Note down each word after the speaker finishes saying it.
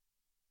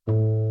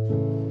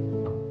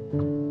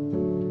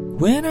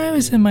When I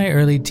was in my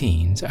early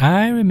teens,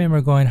 I remember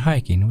going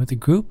hiking with a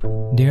group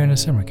during a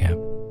summer camp.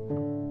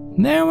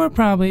 There were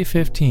probably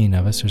 15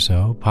 of us or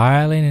so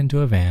piling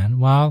into a van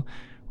while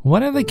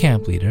one of the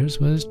camp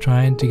leaders was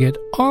trying to get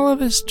all of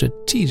us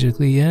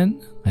strategically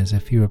in as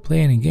if he were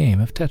playing a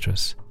game of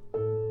Tetris.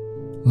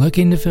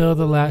 Looking to fill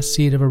the last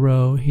seat of a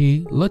row,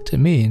 he looked at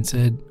me and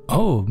said,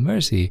 "Oh,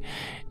 mercy,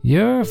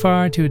 you're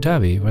far too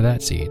tubby for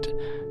that seat.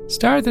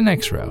 Start the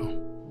next row."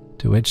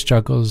 To which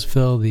chuckles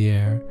filled the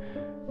air.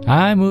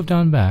 I moved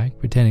on back,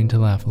 pretending to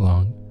laugh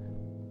along.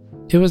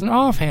 It was an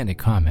offhanded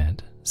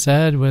comment,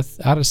 said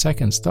without a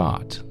second's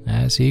thought,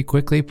 as he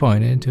quickly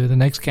pointed to the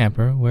next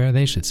camper where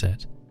they should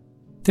sit.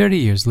 30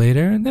 years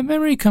later, the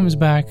memory comes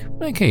back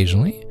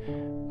occasionally.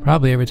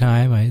 Probably every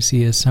time I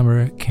see a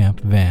summer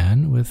camp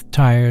van with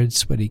tired,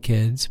 sweaty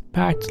kids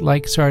packed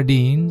like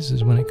sardines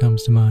is when it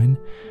comes to mind.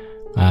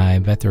 I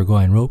bet they're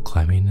going rope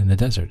climbing in the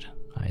desert,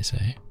 I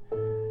say.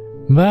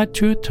 But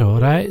truth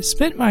told, I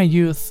spent my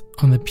youth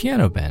on the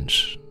piano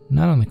bench,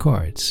 not on the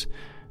courts.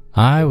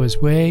 I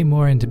was way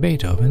more into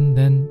Beethoven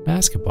than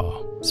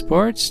basketball.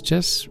 Sports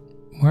just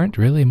weren't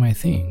really my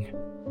thing.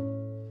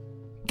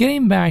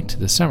 Getting back to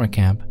the summer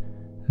camp,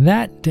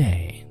 that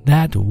day,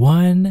 that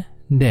one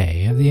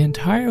day of the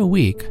entire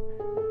week,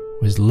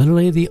 was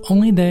literally the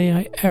only day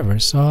I ever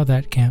saw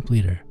that camp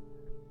leader.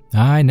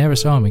 I never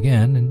saw him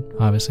again, and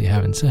obviously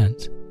haven't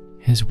since.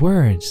 His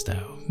words,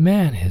 though,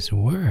 man, his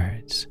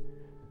words.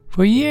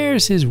 For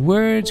years, his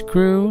words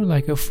grew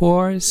like a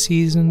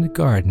four-seasoned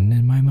garden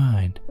in my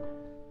mind.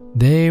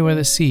 They were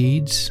the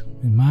seeds,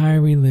 and my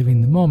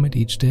reliving the moment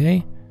each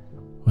day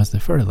was the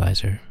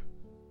fertilizer.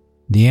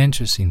 The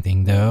interesting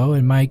thing, though,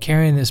 in my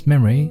carrying this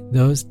memory,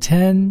 those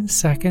 10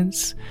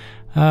 seconds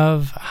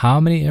of how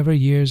many ever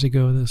years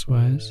ago this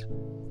was,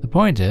 the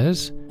point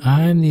is,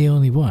 I'm the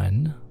only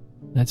one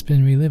that's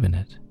been reliving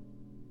it.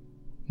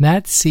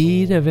 That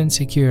seed of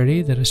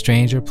insecurity that a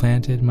stranger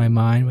planted in my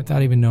mind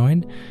without even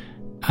knowing,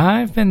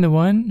 I've been the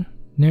one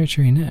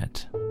nurturing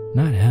it,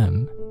 not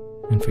him.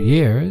 And for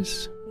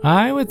years,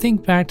 I would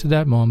think back to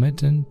that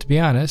moment, and to be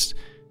honest,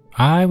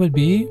 I would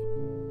be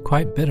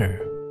quite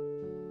bitter.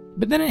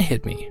 But then it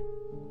hit me.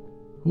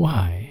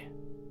 Why?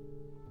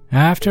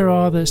 After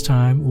all this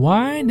time,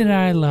 why did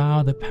I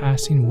allow the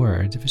passing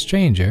words of a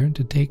stranger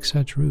to take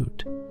such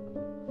root?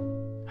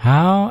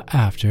 How,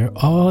 after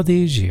all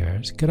these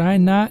years, could I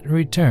not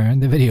return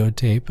the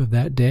videotape of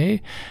that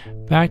day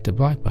back to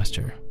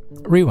Blockbuster?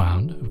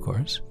 Rewound, of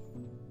course.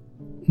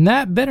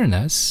 That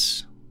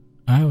bitterness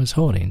I was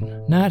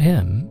holding, not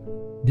him.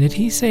 Did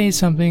he say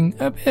something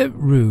a bit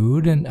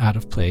rude and out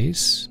of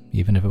place,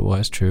 even if it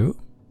was true?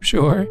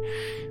 Sure,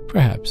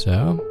 perhaps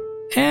so.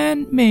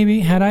 And maybe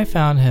had I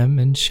found him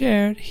and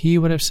shared, he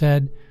would have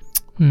said,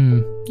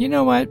 you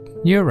know what,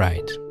 you're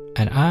right,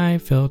 and I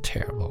feel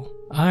terrible.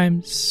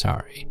 I'm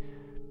sorry.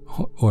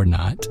 Or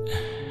not.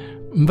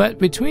 But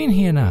between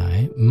he and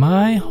I,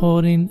 my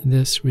holding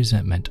this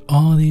resentment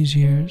all these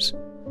years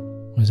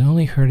was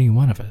only hurting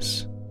one of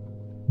us.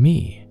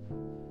 Me.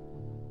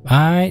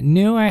 I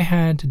knew I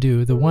had to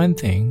do the one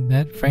thing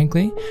that,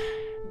 frankly,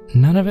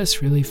 none of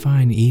us really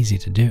find easy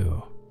to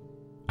do.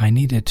 I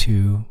needed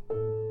to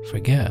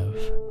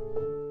forgive.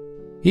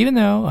 Even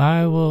though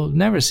I will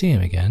never see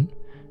him again,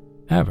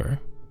 ever,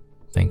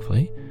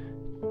 thankfully,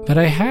 but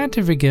I had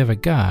to forgive a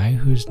guy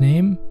whose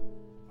name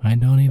I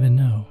don't even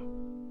know.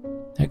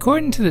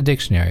 According to the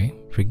dictionary,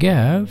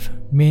 forgive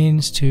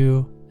means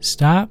to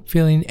stop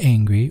feeling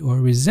angry or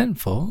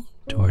resentful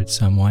towards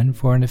someone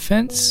for an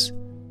offense,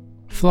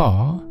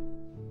 flaw,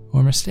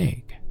 or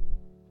mistake.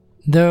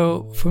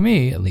 Though, for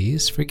me at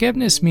least,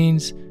 forgiveness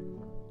means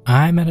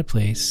I'm at a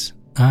place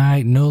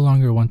I no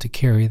longer want to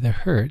carry the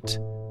hurt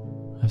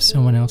of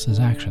someone else's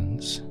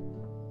actions.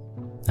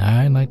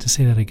 I'd like to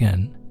say that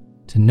again.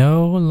 To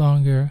no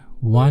longer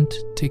want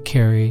to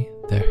carry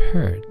the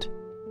hurt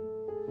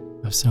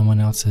of someone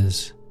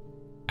else's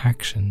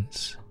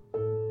actions.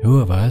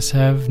 Who of us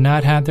have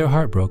not had their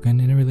heart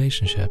broken in a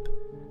relationship,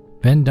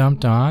 been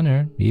dumped on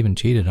or even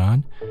cheated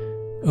on,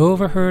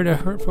 overheard a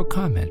hurtful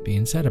comment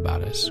being said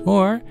about us,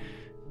 or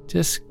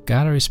just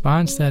got a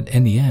response that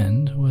in the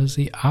end was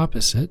the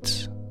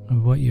opposite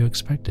of what you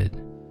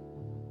expected?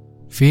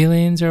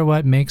 Feelings are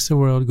what makes the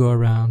world go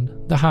around,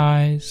 the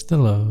highs, the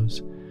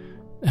lows.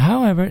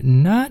 However,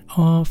 not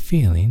all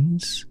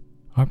feelings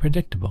are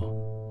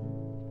predictable.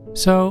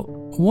 So,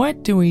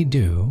 what do we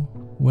do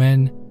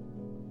when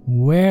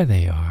where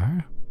they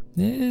are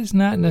is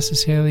not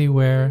necessarily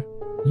where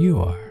you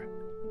are?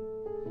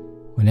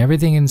 When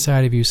everything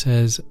inside of you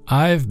says,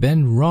 I've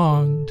been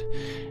wronged,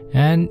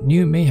 and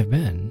you may have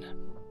been.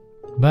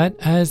 But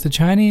as the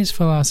Chinese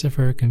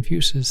philosopher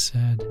Confucius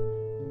said,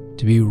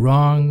 to be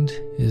wronged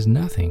is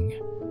nothing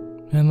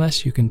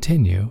unless you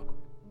continue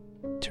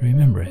to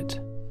remember it.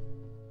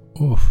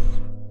 Oof,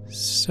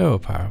 so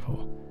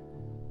powerful.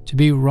 To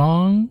be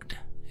wronged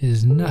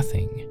is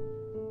nothing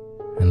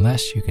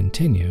unless you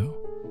continue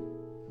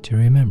to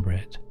remember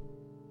it.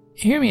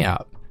 Hear me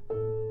out.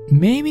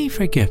 Maybe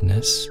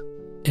forgiveness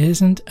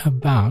isn't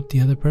about the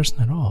other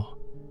person at all.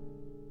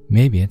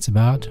 Maybe it's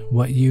about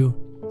what you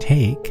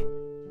take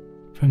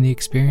from the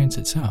experience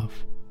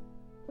itself.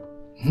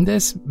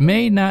 This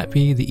may not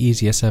be the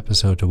easiest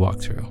episode to walk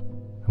through,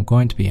 I'm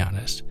going to be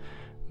honest,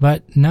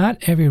 but not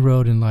every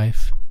road in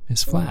life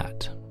is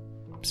flat.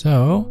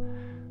 So,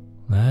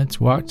 let's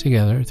walk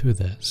together through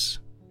this.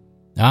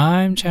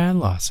 I'm Chad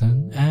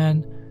Lawson,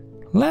 and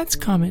let's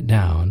calm it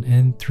down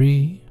in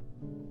 3,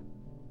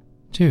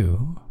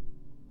 2,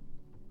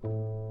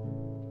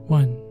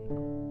 1.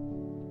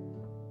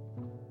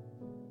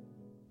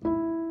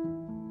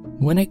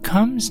 When it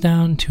comes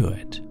down to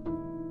it,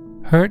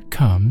 hurt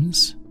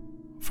comes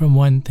from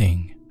one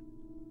thing: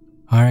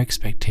 our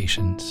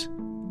expectations.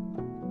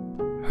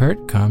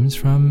 Hurt comes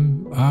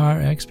from our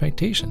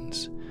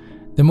expectations.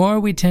 The more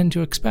we tend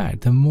to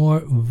expect, the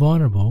more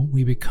vulnerable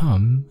we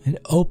become in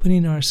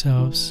opening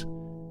ourselves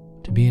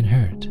to being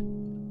hurt.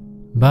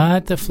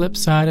 But the flip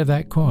side of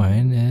that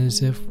coin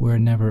is if we're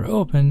never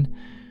open,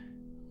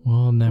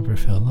 we'll never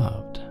feel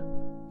loved.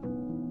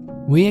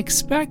 We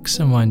expect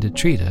someone to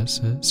treat us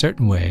a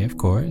certain way, of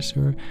course,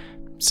 or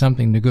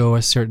something to go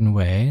a certain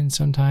way, and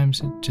sometimes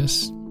it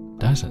just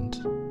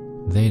doesn't.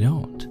 They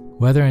don't,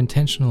 whether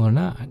intentional or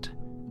not.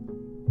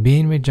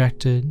 Being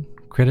rejected,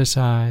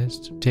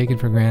 criticized, taken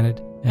for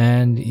granted,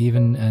 and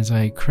even, as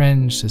I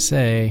cringe to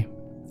say,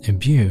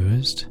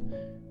 abused,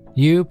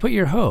 you put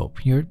your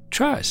hope, your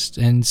trust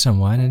in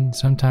someone, and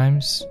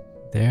sometimes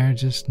they're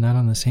just not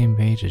on the same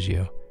page as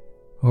you,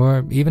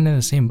 or even in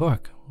the same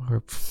book,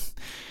 or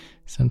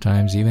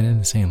sometimes even in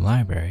the same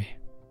library.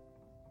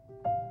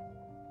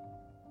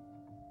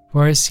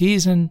 For a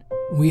season,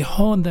 we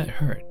hold that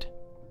hurt.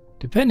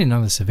 Depending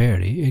on the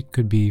severity, it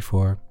could be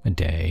for a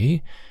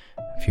day,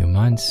 a few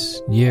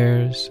months,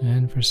 years,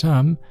 and for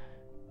some,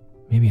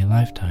 maybe a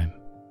lifetime.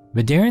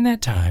 But during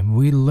that time,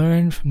 we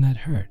learn from that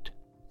hurt.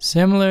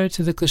 Similar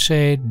to the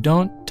cliche,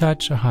 don't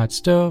touch a hot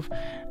stove,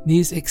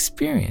 these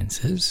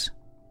experiences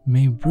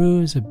may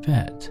bruise a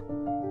bit,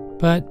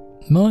 but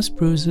most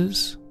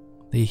bruises,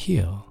 they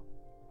heal.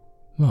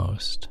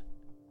 Most.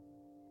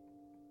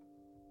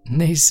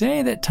 They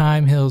say that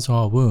time heals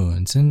all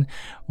wounds, and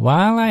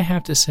while I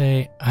have to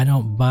say I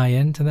don't buy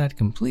into that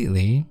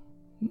completely,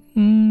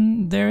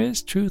 there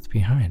is truth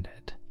behind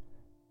it.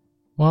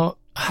 Well,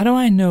 how do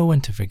I know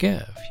when to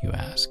forgive, you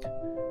ask?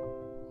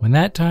 When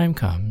that time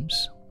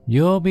comes,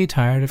 you'll be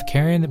tired of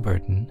carrying the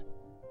burden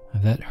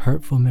of that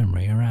hurtful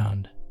memory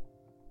around.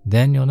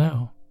 Then you'll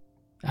know.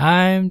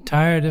 I'm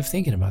tired of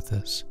thinking about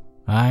this.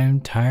 I'm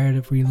tired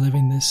of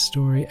reliving this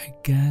story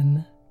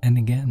again and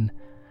again.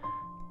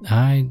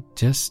 I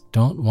just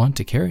don't want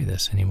to carry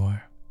this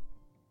anymore.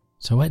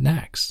 So what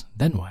next?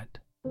 Then what?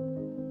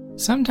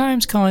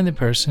 Sometimes calling the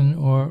person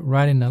or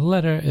writing a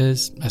letter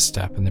is a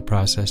step in the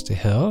process to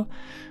heal,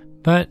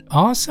 but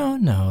also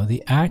know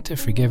the act of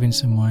forgiving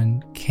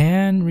someone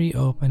can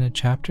reopen a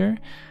chapter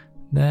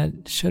that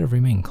should have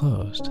remained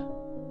closed.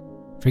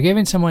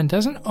 Forgiving someone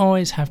doesn't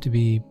always have to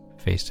be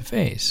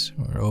face-to-face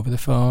or over the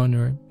phone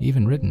or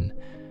even written.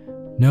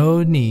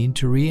 No need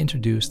to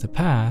reintroduce the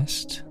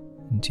past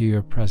into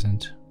your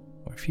present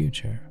or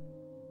future.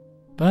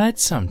 But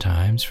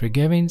sometimes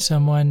forgiving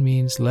someone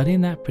means letting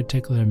that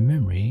particular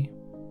memory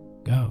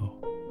go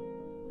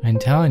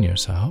and telling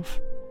yourself,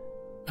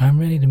 I'm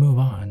ready to move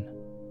on.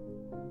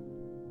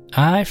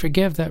 I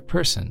forgive that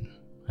person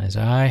as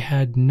I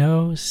had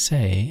no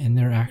say in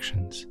their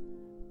actions,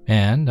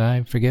 and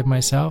I forgive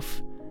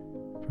myself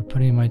for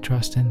putting my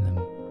trust in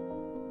them.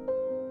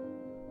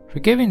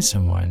 Forgiving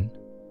someone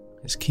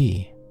is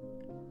key.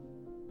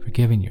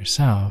 Forgiving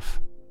yourself,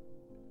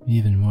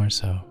 even more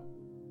so.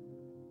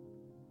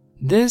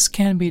 This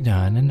can be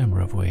done a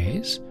number of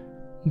ways,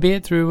 be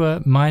it through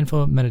a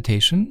mindful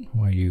meditation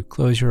where you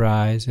close your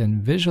eyes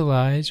and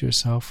visualize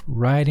yourself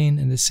riding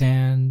in the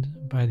sand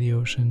by the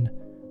ocean.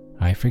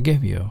 I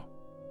forgive you,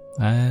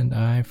 and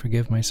I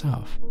forgive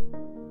myself,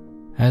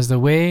 as the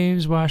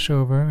waves wash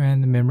over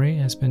and the memory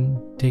has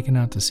been taken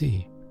out to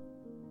sea.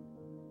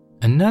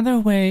 Another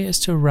way is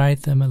to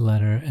write them a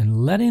letter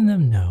and letting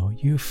them know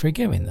you've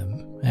forgiven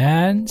them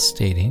and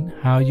stating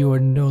how you are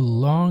no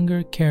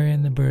longer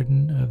carrying the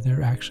burden of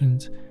their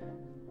actions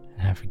and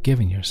have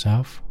forgiven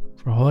yourself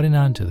for holding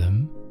on to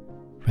them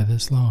for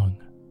this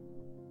long.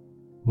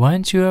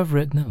 Once you have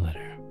written the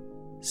letter,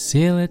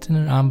 seal it in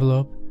an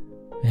envelope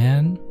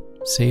and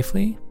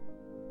safely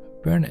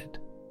burn it.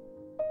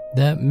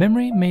 The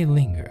memory may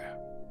linger,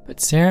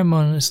 but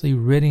ceremoniously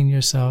ridding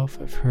yourself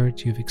of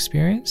hurt you've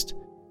experienced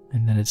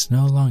and that it's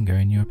no longer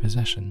in your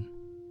possession.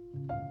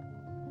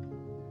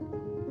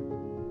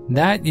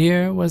 That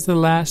year was the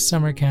last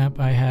summer camp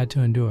I had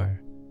to endure.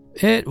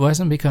 It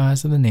wasn't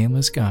because of the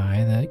nameless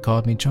guy that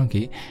called me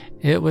chunky.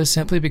 It was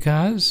simply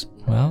because,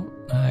 well,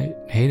 I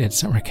hated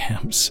summer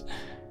camps.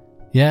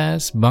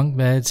 Yes, bunk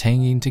beds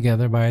hanging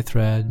together by a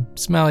thread,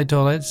 smelly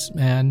toilets,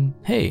 and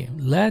hey,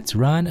 let's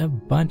run a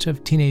bunch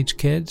of teenage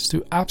kids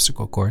through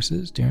obstacle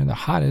courses during the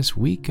hottest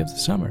week of the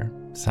summer.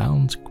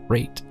 Sounds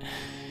great.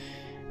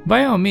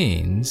 By all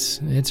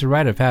means, it's a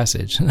rite of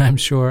passage, and I'm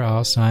sure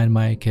I'll sign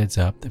my kids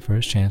up the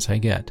first chance I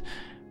get.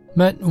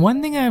 But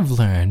one thing I've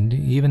learned,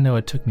 even though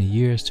it took me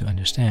years to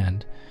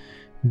understand,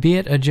 be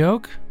it a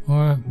joke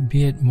or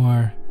be it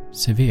more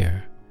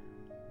severe,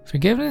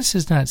 forgiveness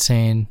is not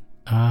saying,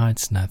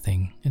 it's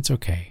nothing, it's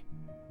okay,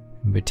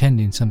 and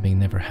pretending something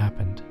never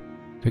happened.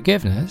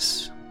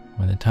 Forgiveness,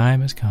 when the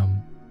time has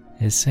come,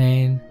 is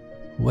saying,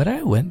 what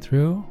I went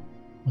through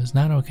was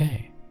not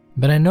okay,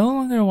 but I no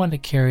longer want to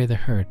carry the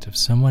hurt of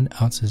someone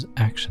else's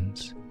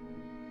actions.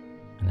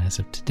 And as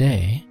of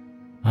today,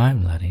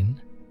 I'm letting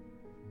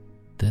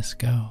this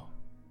go.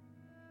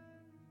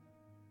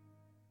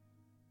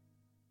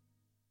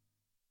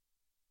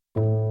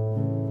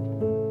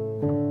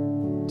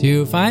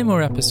 To find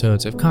more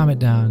episodes of Calm It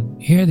Down,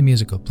 hear the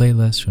musical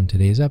playlist from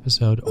today's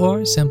episode,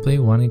 or simply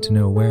wanting to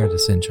know where to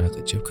send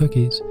chocolate chip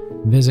cookies,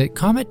 visit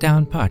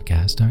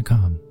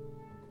calmitdownpodcast.com.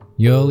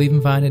 You'll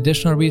even find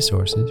additional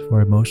resources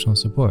for emotional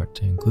support,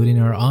 including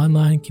our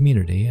online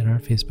community and our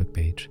Facebook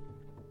page.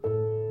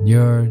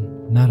 You're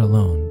not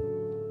alone.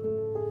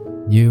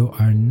 You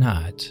are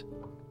not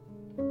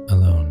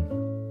alone.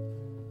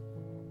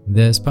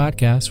 This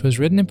podcast was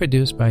written and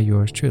produced by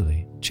yours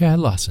truly, Chad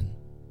Lawson,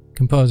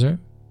 composer,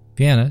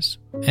 pianist,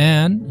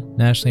 and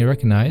nationally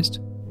recognized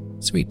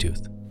Sweet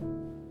Tooth.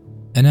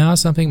 And now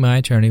something my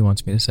attorney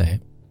wants me to say.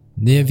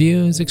 The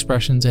views,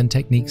 expressions, and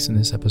techniques in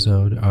this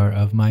episode are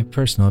of my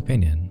personal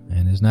opinion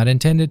and is not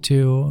intended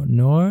to,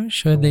 nor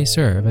should they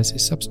serve as a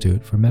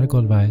substitute for medical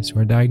advice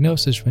or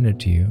diagnosis rendered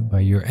to you by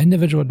your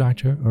individual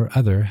doctor or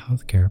other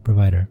healthcare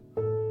provider.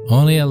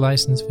 Only a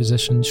licensed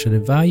physician should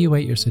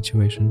evaluate your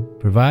situation,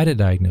 provide a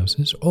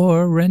diagnosis,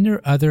 or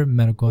render other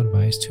medical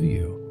advice to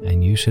you,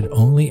 and you should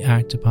only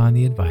act upon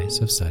the advice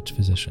of such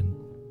physician.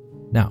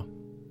 Now,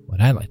 what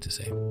I like to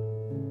say.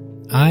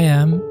 I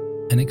am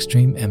an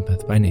extreme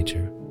empath by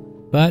nature,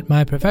 but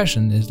my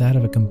profession is that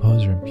of a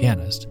composer and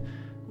pianist,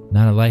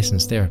 not a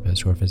licensed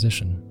therapist or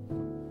physician.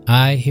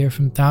 I hear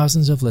from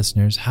thousands of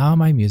listeners how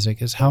my music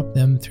has helped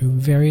them through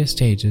various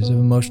stages of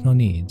emotional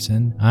needs,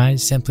 and I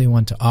simply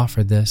want to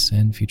offer this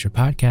and future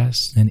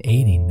podcasts in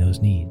aiding those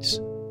needs.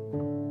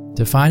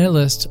 To find a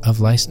list of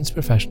licensed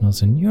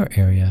professionals in your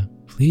area,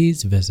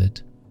 please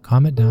visit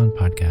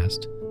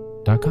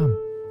calmitdownpodcast.com.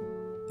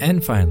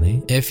 And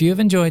finally, if you've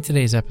enjoyed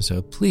today's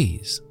episode,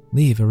 please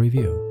leave a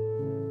review.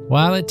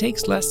 While it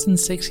takes less than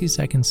 60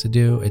 seconds to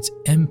do, its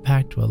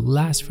impact will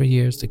last for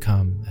years to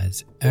come,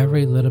 as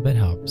every little bit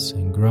helps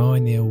in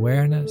growing the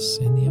awareness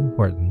and the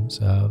importance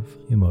of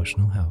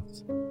emotional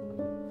health.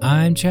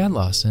 I'm Chad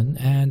Lawson,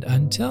 and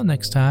until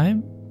next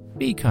time,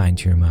 be kind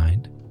to your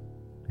mind,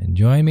 and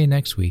join me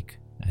next week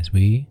as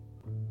we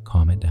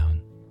calm it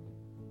down.